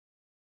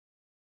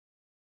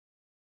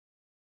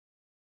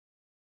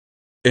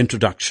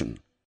Introduction.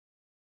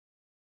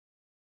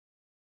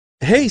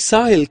 Hey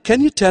Sahil,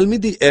 can you tell me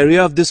the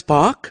area of this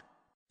park?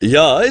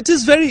 Yeah, it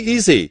is very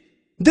easy.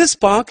 This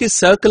park is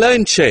circular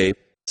in shape.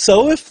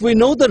 So if we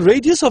know the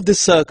radius of this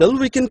circle,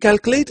 we can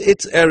calculate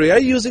its area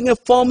using a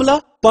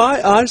formula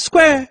pi r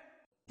square.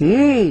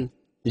 You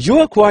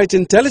are quite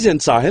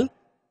intelligent, Sahil.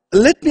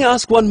 Let me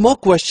ask one more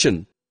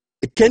question.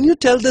 Can you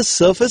tell the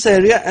surface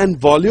area and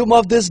volume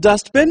of this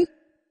dustbin?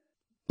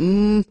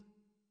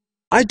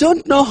 I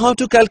don't know how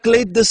to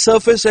calculate the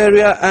surface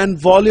area and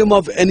volume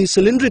of any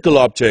cylindrical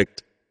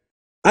object.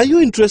 Are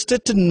you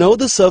interested to know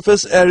the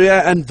surface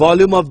area and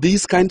volume of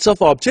these kinds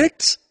of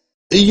objects?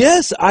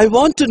 Yes, I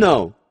want to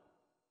know.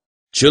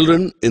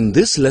 Children, in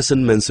this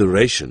lesson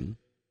mensuration,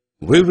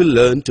 we will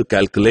learn to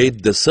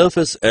calculate the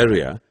surface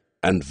area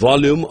and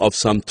volume of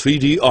some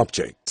 3D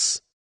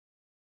objects.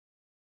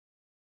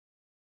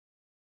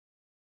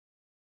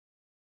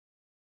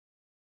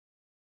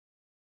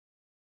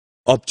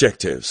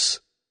 Objectives.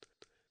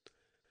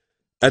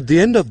 At the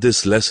end of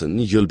this lesson,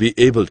 you'll be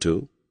able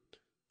to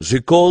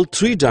recall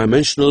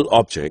three-dimensional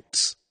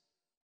objects,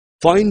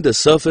 find the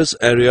surface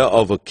area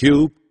of a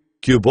cube,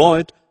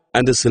 cuboid,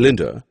 and a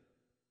cylinder,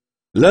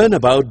 learn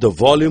about the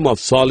volume of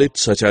solids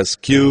such as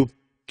cube,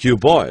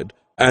 cuboid,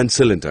 and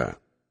cylinder.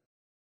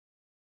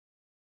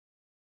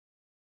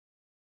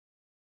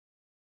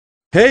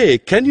 Hey,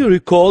 can you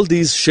recall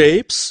these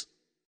shapes?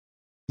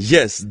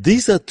 Yes,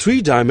 these are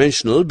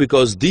three-dimensional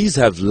because these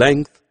have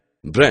length,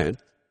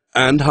 breadth,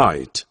 and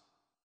height.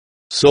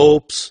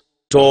 Soaps,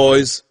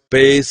 toys,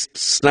 paste,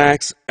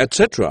 snacks,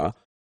 etc.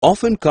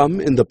 often come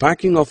in the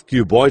packing of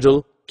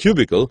cuboidal,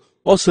 cubical,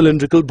 or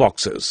cylindrical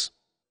boxes.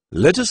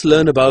 Let us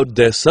learn about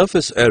their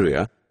surface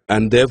area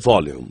and their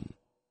volume.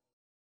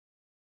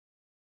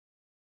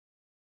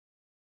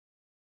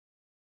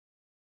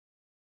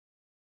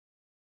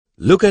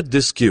 Look at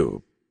this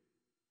cube.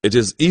 It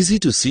is easy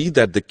to see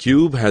that the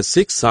cube has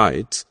 6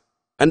 sides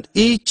and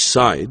each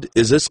side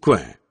is a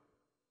square.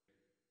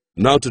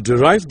 Now to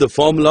derive the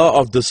formula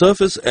of the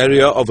surface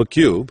area of a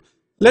cube,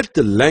 let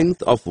the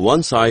length of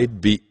one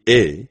side be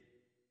A.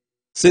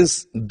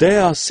 Since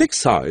there are 6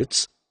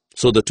 sides,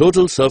 so the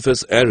total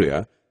surface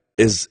area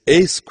is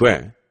A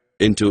square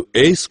into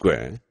A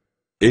square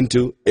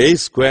into A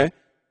square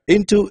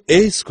into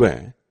A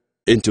square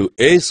into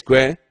A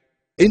square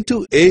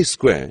into A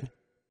square,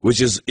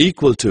 which is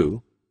equal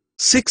to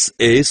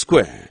 6A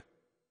square.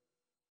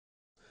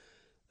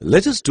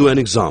 Let us do an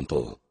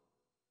example.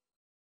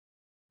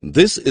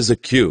 This is a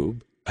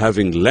cube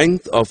having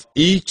length of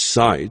each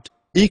side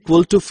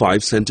equal to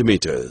 5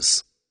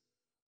 centimeters.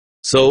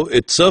 So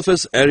its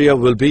surface area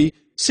will be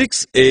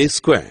 6A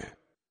square.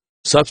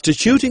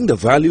 Substituting the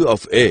value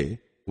of A,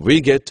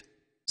 we get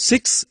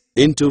 6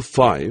 into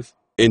 5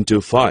 into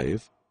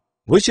 5,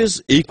 which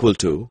is equal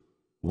to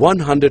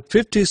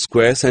 150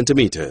 square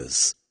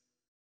centimeters.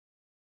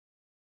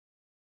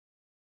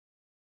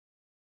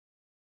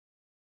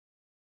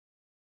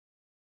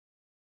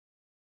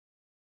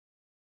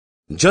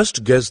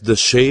 Just guess the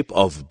shape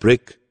of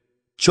brick,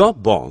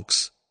 chop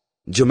box,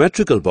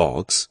 geometrical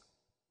box,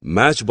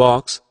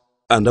 matchbox,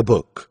 and a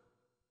book.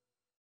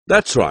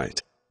 That's right.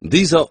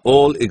 These are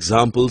all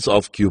examples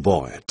of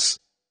cuboids.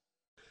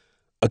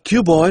 A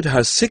cuboid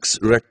has 6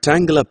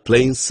 rectangular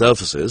plane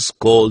surfaces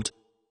called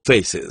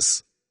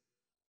faces.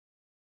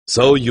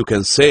 So you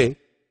can say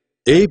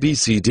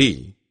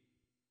ABCD,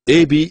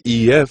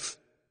 ABEF,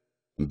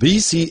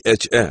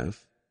 BCHF,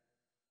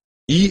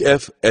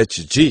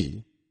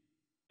 EFHG,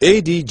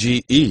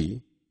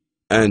 ADGE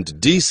and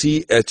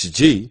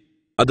DCHG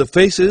are the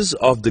faces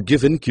of the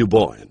given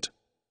cuboid.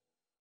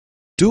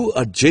 Two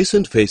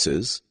adjacent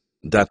faces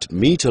that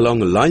meet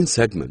along a line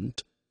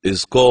segment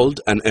is called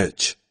an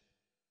edge.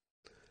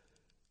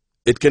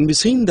 It can be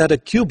seen that a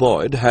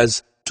cuboid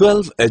has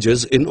 12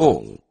 edges in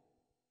all.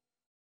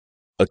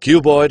 A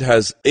cuboid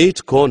has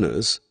 8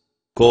 corners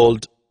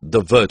called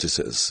the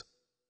vertices.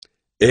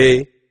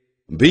 A,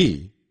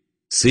 B,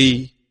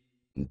 C,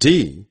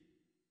 D,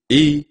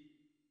 E,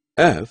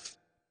 F,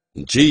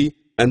 G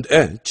and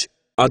H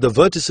are the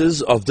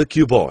vertices of the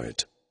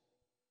cuboid.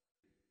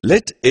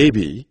 Let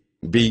AB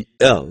be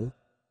L,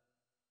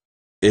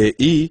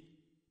 AE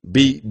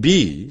be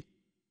B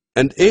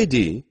and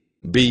AD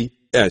be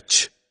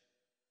H.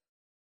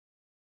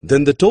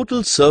 Then the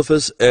total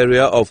surface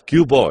area of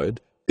cuboid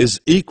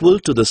is equal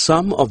to the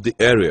sum of the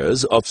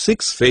areas of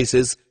 6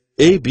 faces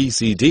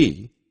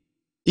ABCD,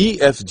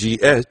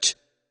 EFGH,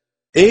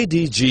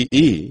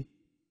 ADGE,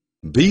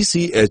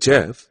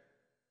 BCHF,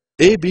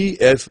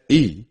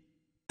 ABFE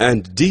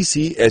and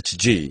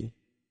DCHG,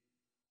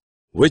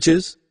 which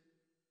is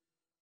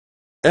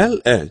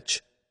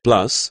LH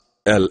plus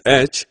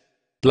LH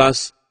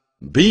plus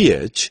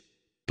BH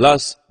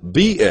plus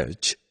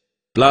BH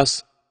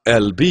plus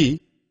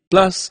LB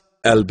plus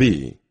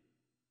LB.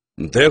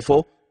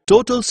 Therefore,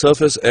 total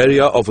surface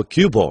area of a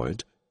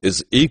cuboid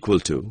is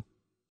equal to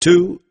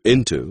 2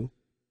 into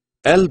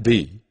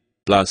LB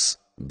plus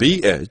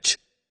BH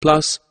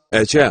plus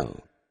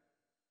HL.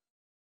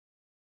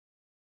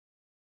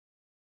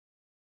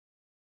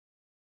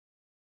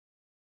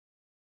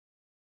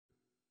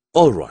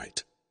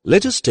 Alright,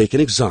 let us take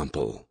an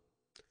example.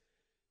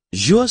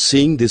 You are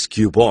seeing this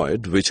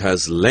cuboid which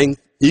has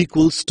length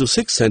equals to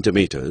 6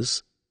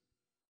 centimeters,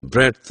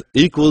 breadth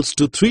equals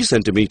to 3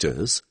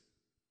 centimeters,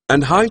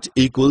 and height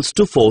equals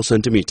to 4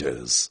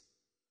 centimeters.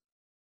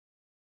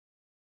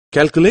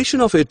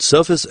 Calculation of its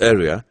surface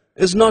area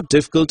is not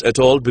difficult at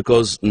all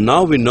because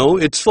now we know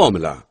its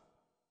formula.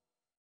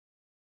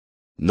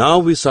 Now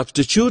we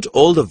substitute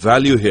all the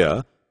value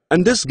here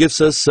and this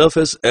gives us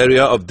surface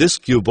area of this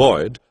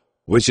cuboid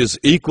which is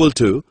equal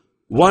to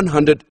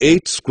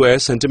 108 square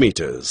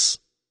centimeters.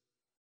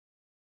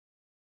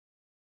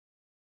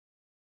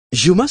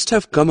 You must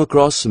have come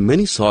across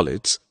many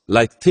solids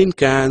like tin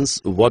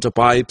cans, water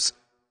pipes,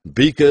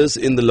 beakers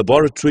in the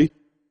laboratory,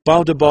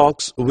 powder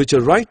box which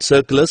are right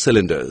circular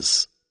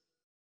cylinders.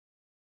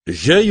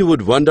 Here you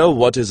would wonder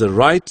what is a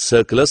right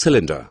circular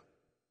cylinder.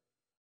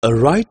 A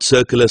right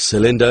circular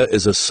cylinder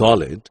is a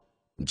solid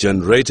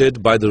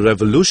generated by the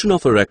revolution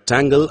of a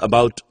rectangle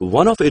about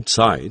one of its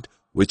sides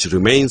which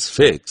remains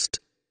fixed,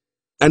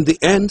 and the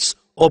ends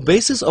or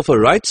bases of a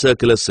right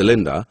circular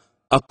cylinder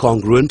are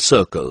congruent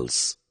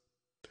circles.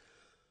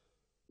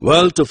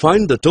 Well, to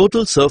find the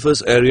total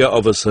surface area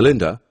of a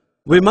cylinder,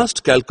 we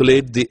must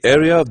calculate the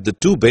area of the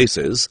two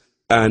bases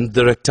and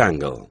the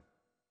rectangle.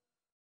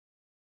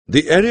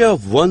 The area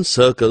of one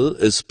circle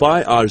is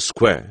pi r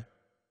square.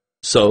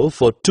 So,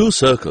 for two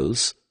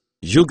circles,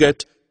 you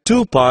get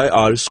 2 pi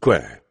r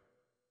square.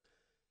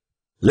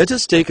 Let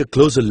us take a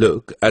closer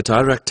look at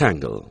our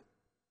rectangle.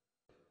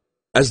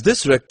 As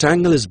this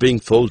rectangle is being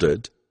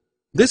folded,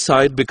 this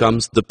side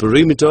becomes the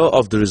perimeter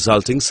of the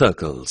resulting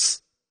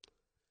circles.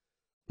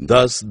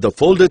 Thus, the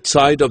folded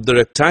side of the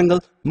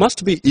rectangle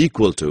must be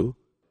equal to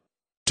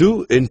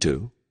 2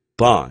 into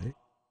pi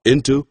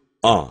into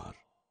r,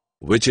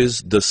 which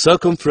is the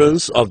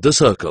circumference of the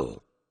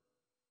circle.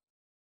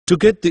 To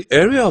get the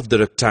area of the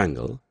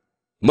rectangle,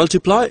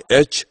 multiply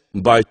h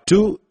by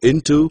 2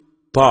 into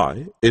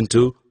pi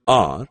into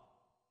r,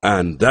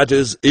 and that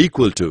is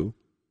equal to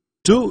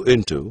 2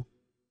 into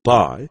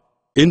pi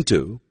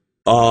into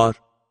r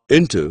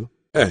into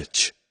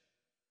h.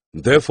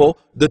 Therefore,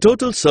 the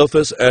total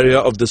surface area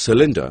of the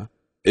cylinder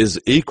is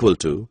equal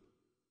to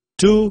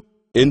 2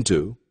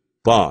 into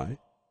pi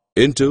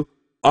into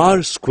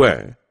r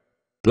square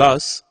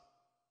plus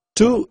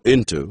 2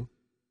 into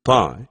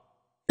pi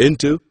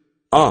into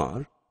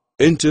r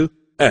into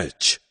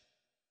h.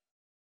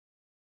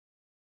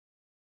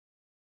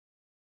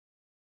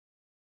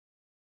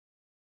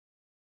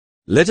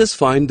 Let us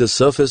find the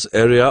surface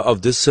area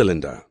of this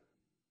cylinder.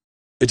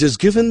 It is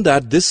given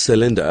that this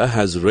cylinder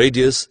has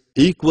radius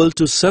equal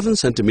to 7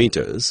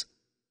 centimeters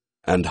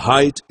and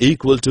height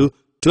equal to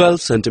 12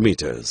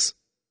 centimeters.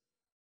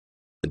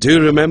 Do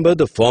you remember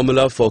the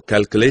formula for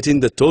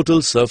calculating the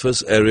total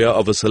surface area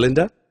of a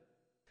cylinder?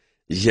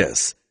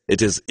 Yes,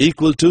 it is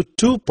equal to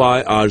 2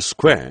 pi r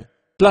square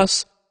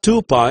plus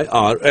 2 pi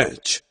r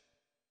h.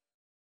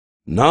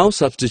 Now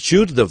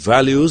substitute the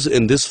values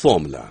in this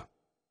formula.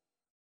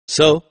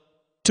 So,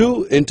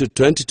 2 into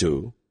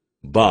 22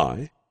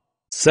 by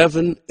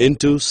 7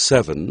 into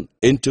 7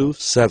 into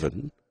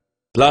 7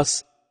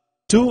 plus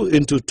 2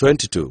 into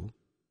 22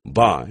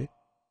 by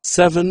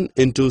 7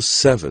 into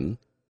 7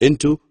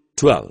 into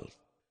 12.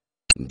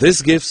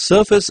 This gives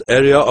surface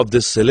area of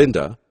this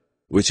cylinder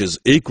which is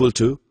equal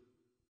to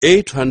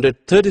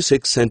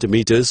 836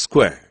 centimeters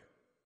square.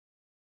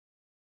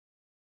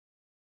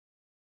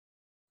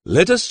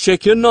 Let us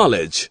check your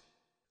knowledge.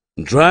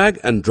 Drag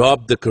and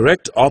drop the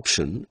correct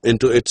option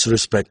into its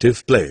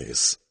respective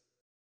place.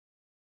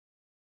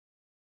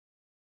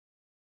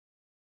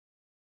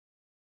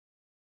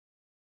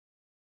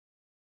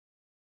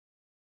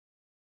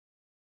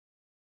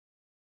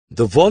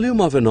 The volume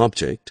of an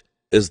object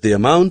is the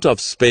amount of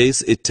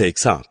space it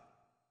takes up.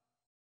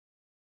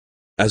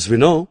 As we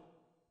know,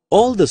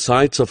 all the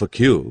sides of a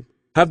cube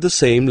have the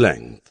same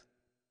length.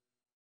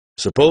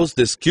 Suppose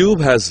this cube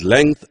has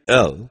length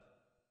L.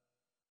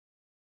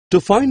 To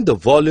find the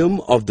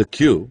volume of the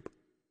cube,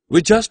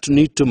 we just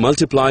need to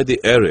multiply the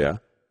area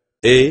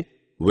A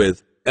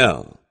with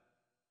L.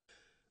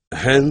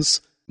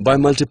 Hence, by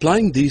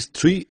multiplying these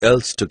three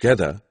L's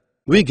together,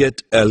 we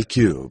get L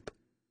cube.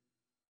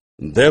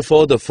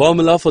 Therefore, the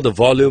formula for the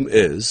volume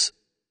is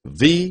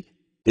V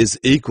is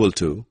equal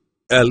to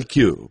L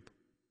cube.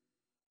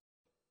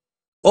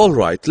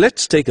 Alright,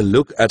 let's take a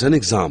look at an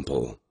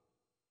example.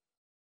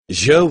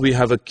 Here we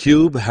have a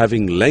cube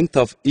having length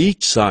of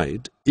each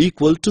side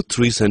equal to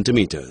 3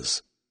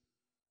 centimeters.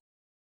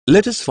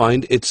 Let us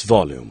find its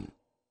volume.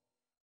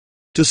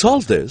 To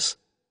solve this,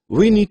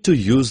 we need to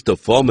use the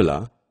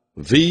formula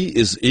V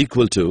is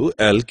equal to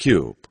L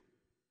cube.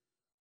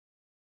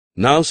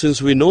 Now,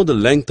 since we know the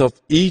length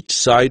of each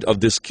side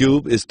of this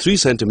cube is 3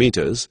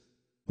 centimeters,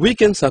 we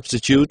can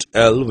substitute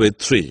L with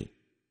 3.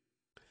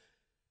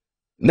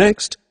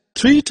 Next,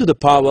 3 to the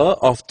power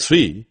of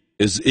 3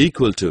 is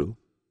equal to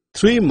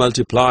 3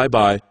 multiplied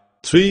by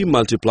 3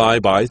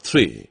 multiplied by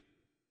 3.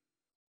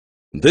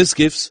 This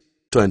gives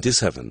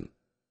 27.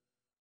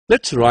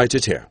 Let's write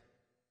it here.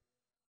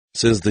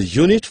 Since the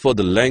unit for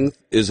the length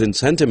is in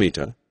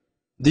centimeter,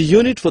 the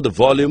unit for the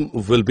volume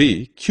will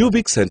be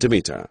cubic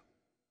centimeter.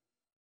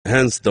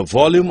 Hence, the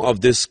volume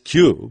of this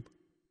cube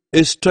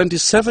is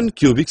 27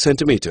 cubic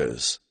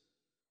centimeters.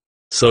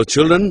 So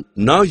children,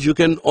 now you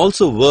can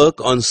also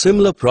work on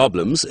similar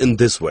problems in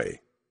this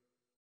way.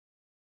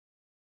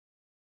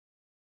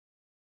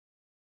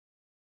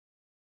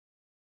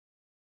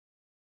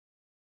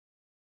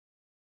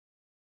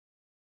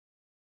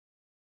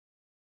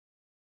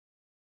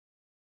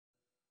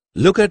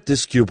 Look at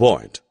this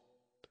cuboid.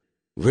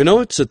 We know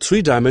it's a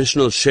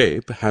three-dimensional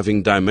shape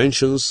having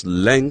dimensions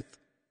length,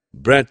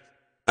 breadth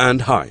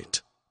and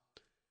height.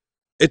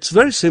 It's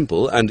very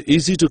simple and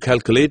easy to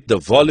calculate the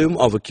volume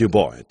of a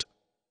cuboid.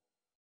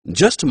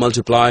 Just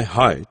multiply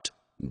height,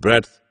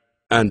 breadth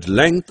and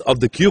length of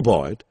the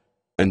cuboid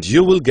and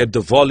you will get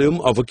the volume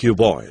of a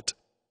cuboid.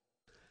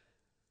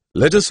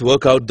 Let us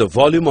work out the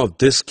volume of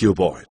this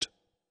cuboid.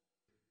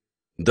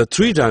 The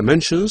three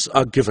dimensions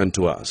are given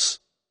to us.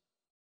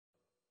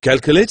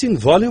 Calculating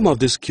volume of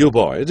this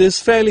cuboid is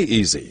fairly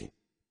easy.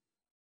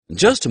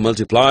 Just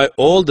multiply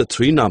all the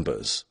three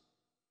numbers.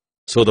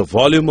 So the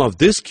volume of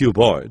this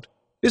cuboid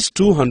is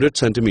 200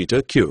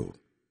 centimeter cube.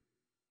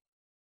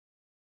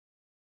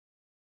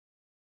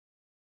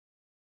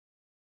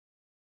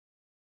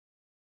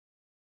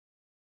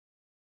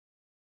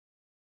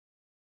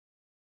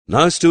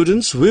 Now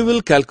students, we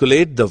will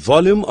calculate the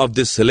volume of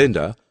this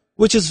cylinder,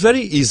 which is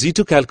very easy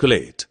to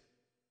calculate.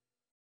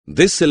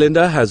 This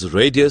cylinder has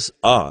radius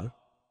r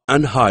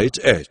and height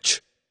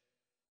h.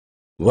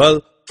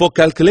 Well, for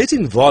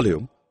calculating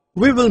volume,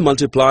 we will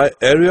multiply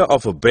area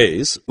of a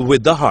base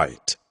with the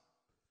height.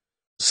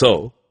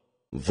 So,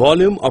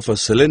 volume of a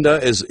cylinder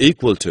is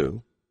equal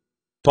to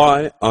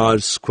pi r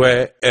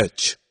square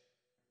h.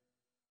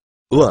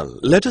 Well,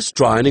 let us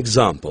try an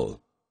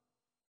example.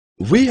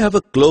 We have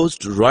a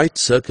closed right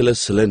circular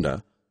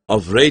cylinder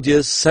of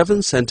radius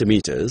 7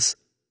 centimeters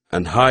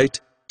and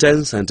height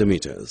 10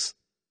 centimeters.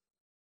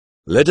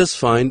 Let us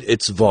find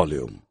its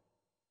volume.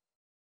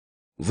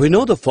 We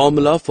know the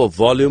formula for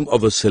volume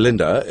of a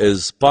cylinder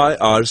is pi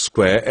r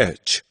square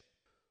h.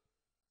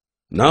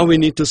 Now we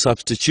need to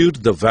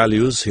substitute the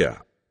values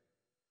here.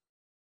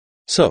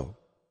 So,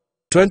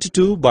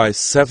 22 by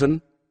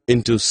 7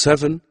 into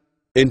 7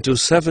 into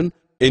 7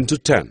 into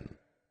 10.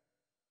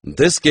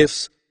 This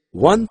gives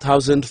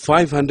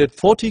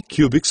 1540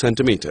 cubic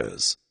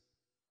centimeters.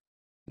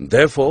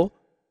 Therefore,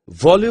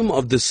 volume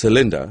of this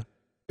cylinder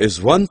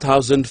is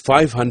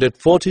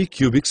 1540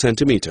 cubic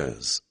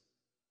centimeters.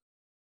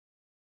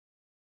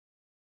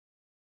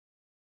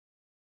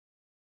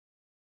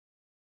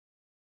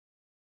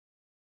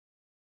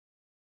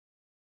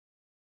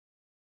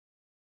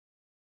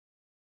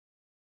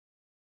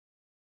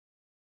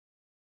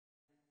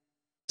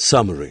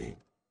 Summary.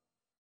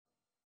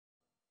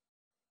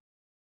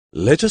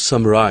 Let us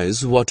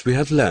summarize what we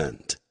have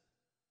learned.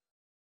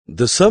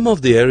 The sum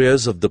of the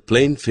areas of the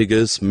plane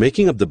figures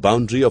making up the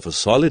boundary of a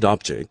solid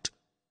object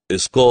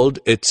is called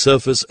its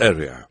surface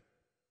area.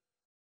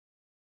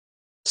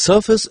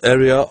 Surface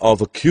area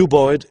of a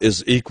cuboid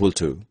is equal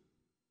to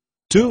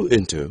 2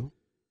 into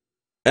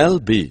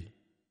LB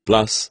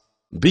plus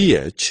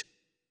BH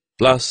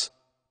plus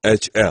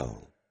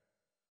HL.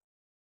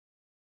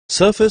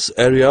 Surface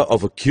area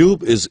of a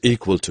cube is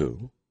equal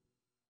to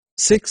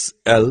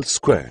 6L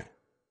square.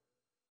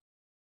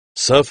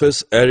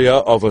 Surface area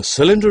of a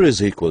cylinder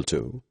is equal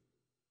to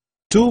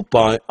 2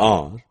 pi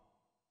r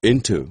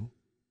into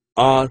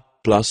r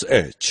plus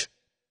h.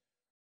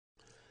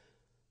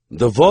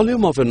 The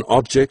volume of an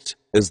object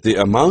is the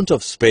amount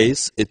of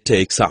space it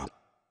takes up.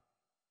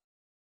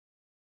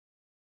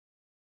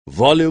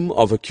 Volume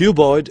of a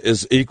cuboid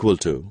is equal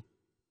to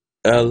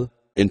L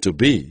into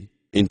B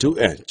into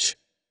H.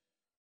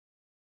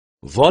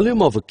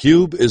 Volume of a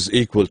cube is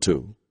equal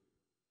to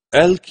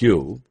L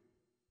cube.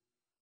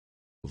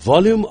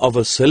 Volume of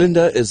a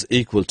cylinder is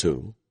equal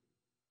to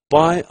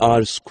pi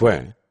r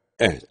square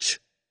h.